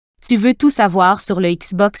Tu veux tout savoir sur le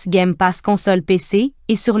Xbox Game Pass console PC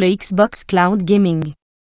et sur le Xbox Cloud Gaming.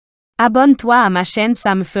 Abonne-toi à ma chaîne,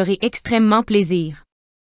 ça me ferait extrêmement plaisir.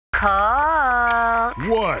 Cole.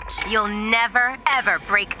 What? You'll never, ever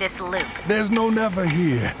break this loop. There's no never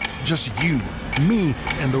here. Just you, me,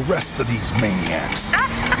 and the rest of these maniacs.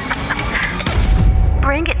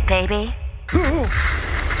 Bring it, baby.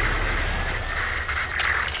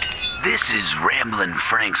 This is Ramblin'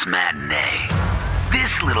 Frank's Matinee.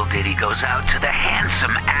 This little ditty goes out to the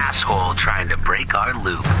handsome asshole trying to break our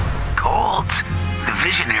loop. Colt, the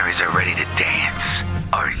visionaries are ready to dance.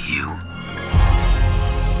 Are you?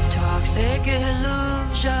 Toxic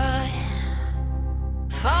illusion,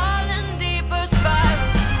 falling deeper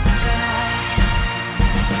spiral time.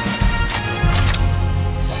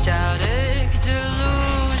 Static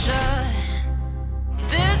delusion.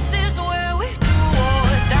 This is where we do or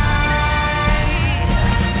die.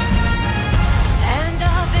 And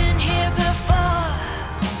I've been here before,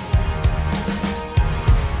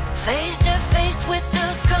 face to face with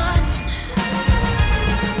the gun.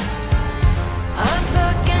 Up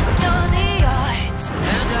against all the odds,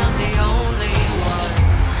 and I'm the only one.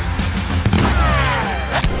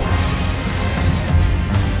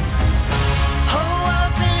 Oh,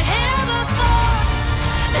 I've been here before,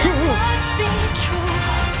 it must be true.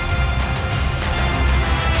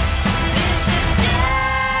 This is Deathloop.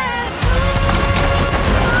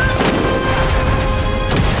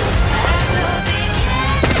 At the beginning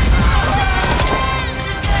of the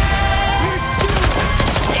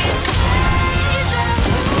it's deja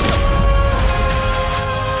vu.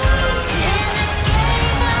 In this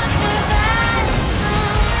game I survive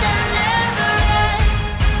that never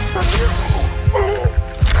ends.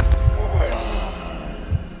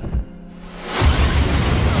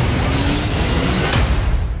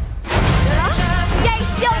 Stay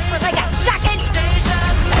still for like a second.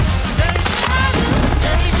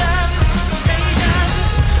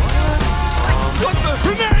 What the?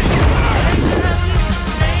 Grenade!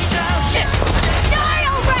 Die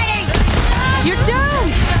already! You're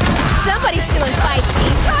doomed! Somebody's feeling feisty.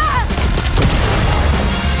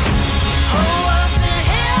 Oh, I've been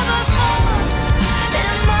here before.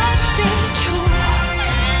 It must be true.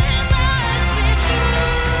 It must be true.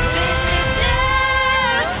 This is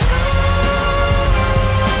Deathloop.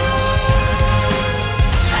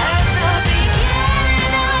 At the beginning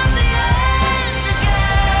of the end again.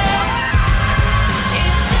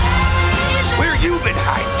 It's deja. Where you been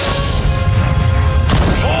hiding?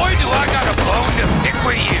 Boy, do I got a bone to pick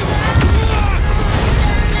with you.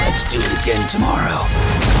 Let's do it again tomorrow.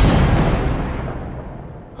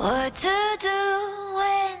 What to do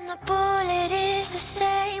when the bullet is the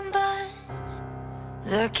same, but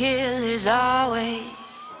the kill is always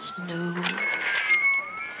new.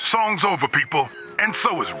 Song's over, people. And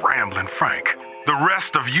so is Ramblin' Frank. The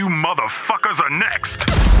rest of you motherfuckers are next.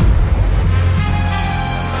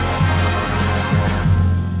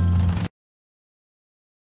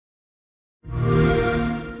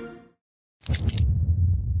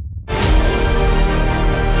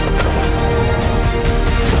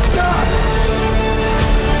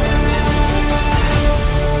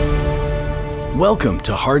 Welcome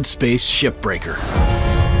to Hardspace Shipbreaker.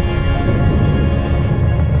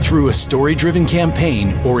 Through a story-driven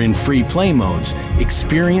campaign or in free play modes,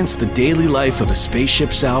 experience the daily life of a spaceship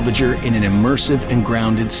salvager in an immersive and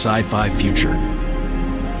grounded sci-fi future.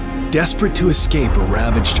 Desperate to escape a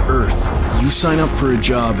ravaged Earth, you sign up for a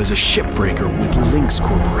job as a shipbreaker with Lynx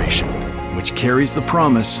Corporation, which carries the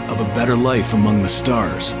promise of a better life among the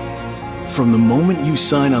stars. From the moment you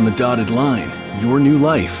sign on the dotted line, your new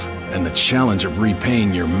life and the challenge of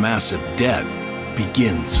repaying your massive debt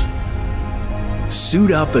begins.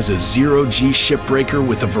 Suit up as a zero-G shipbreaker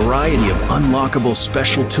with a variety of unlockable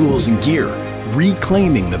special tools and gear,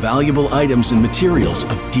 reclaiming the valuable items and materials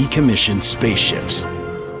of decommissioned spaceships.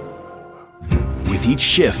 With each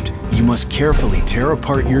shift, you must carefully tear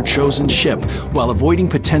apart your chosen ship while avoiding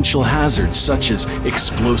potential hazards such as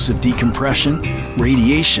explosive decompression,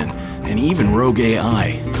 radiation, and even rogue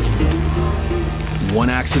AI. One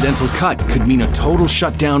accidental cut could mean a total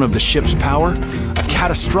shutdown of the ship's power, a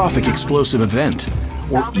catastrophic explosive event,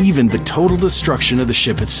 or even the total destruction of the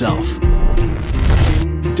ship itself.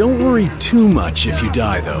 Don't worry too much if you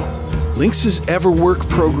die, though. Lynx's Ever-Work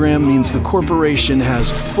program means the corporation has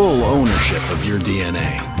full ownership of your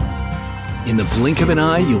DNA. In the blink of an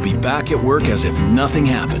eye, you'll be back at work as if nothing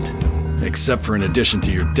happened, except for an addition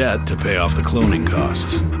to your debt to pay off the cloning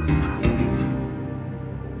costs.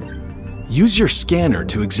 Use your scanner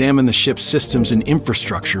to examine the ship's systems and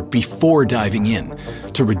infrastructure before diving in,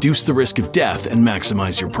 to reduce the risk of death and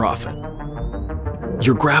maximize your profit.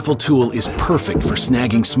 Your grapple tool is perfect for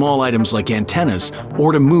snagging small items like antennas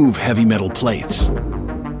or to move heavy metal plates.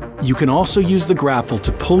 You can also use the grapple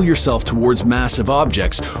to pull yourself towards massive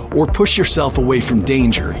objects or push yourself away from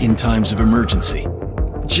danger in times of emergency.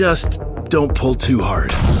 Just don't pull too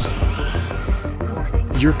hard.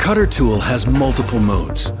 Your cutter tool has multiple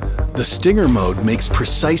modes. The Stinger mode makes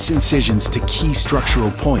precise incisions to key structural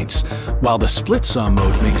points, while the Split Saw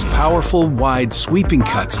mode makes powerful, wide, sweeping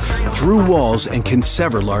cuts through walls and can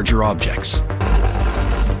sever larger objects.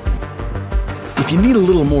 If you need a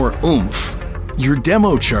little more oomph, your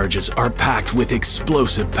demo charges are packed with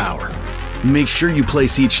explosive power. Make sure you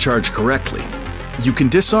place each charge correctly. You can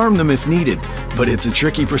disarm them if needed, but it's a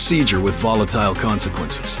tricky procedure with volatile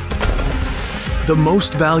consequences. The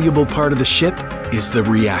most valuable part of the ship is the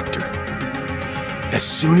reactor. As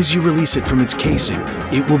soon as you release it from its casing,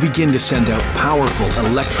 it will begin to send out powerful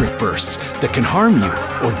electric bursts that can harm you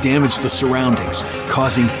or damage the surroundings,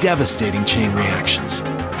 causing devastating chain reactions.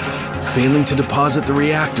 Failing to deposit the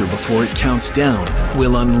reactor before it counts down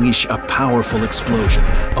will unleash a powerful explosion,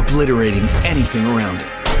 obliterating anything around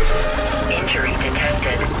it. Injury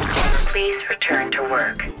detected. Please return to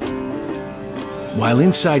work. While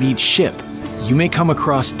inside each ship, you may come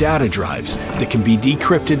across data drives that can be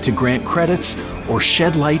decrypted to grant credits or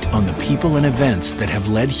shed light on the people and events that have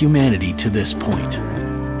led humanity to this point.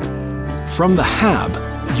 From the Hab,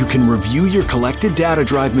 you can review your collected data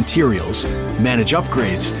drive materials, manage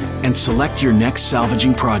upgrades, and select your next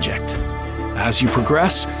salvaging project. As you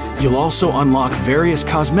progress, you'll also unlock various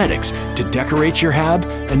cosmetics to decorate your Hab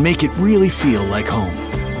and make it really feel like home.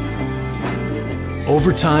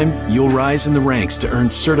 Over time, you'll rise in the ranks to earn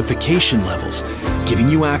certification levels, giving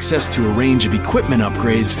you access to a range of equipment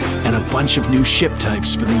upgrades and a bunch of new ship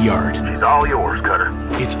types for the yard. She's all yours, Cutter.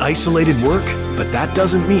 It's isolated work, but that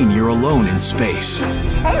doesn't mean you're alone in space.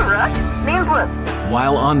 Hey, Rook. Name's Luke.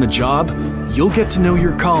 While on the job, you'll get to know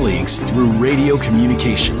your colleagues through radio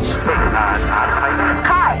communications.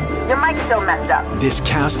 Hi. Your mic's still messed up. This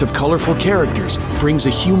cast of colorful characters brings a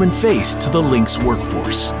human face to the Lynx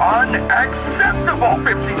workforce. Unacceptable,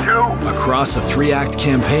 52! Across a 3-act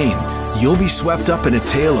campaign, you'll be swept up in a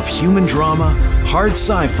tale of human drama, hard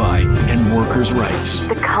sci-fi, and workers' rights.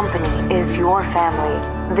 The company is your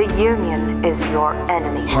family. The union is your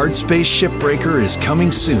enemy. Hardspace Shipbreaker is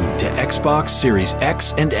coming soon to Xbox Series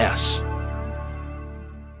X and S.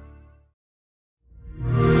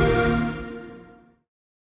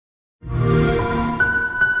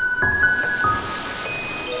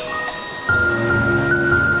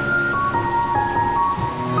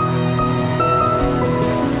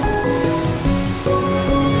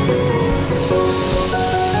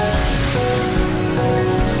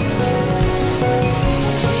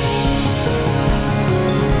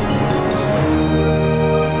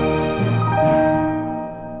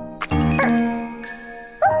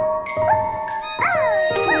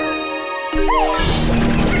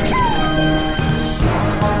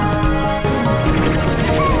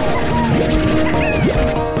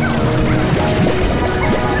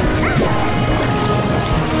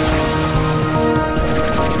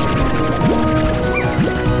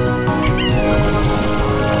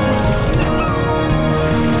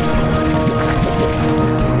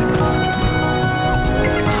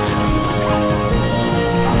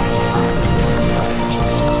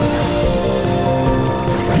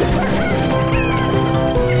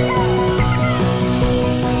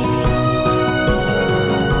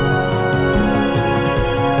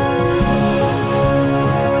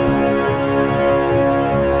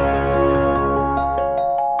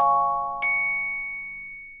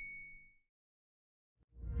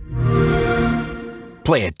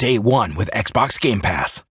 Play it day one with Xbox Game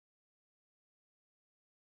Pass.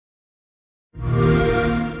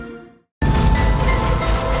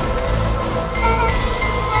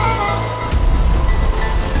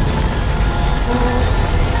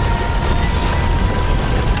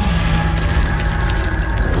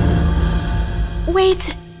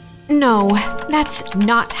 Wait, no, that's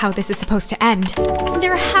not how this is supposed to end.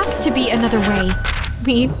 There has to be another way.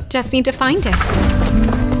 We just need to find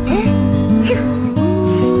it.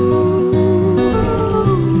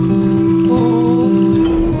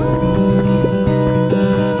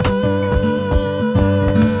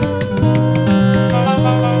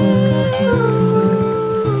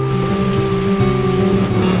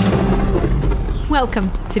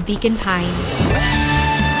 Welcome to Beacon Pines.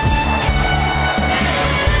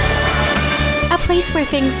 A place where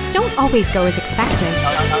things don't always go as expected.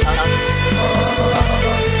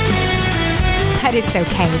 But it's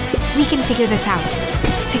okay. We can figure this out.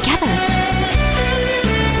 Together.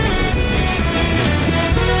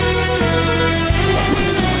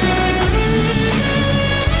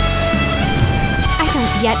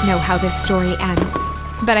 yet know how this story ends,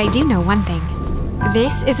 but I do know one thing.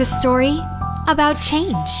 This is a story about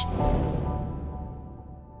change.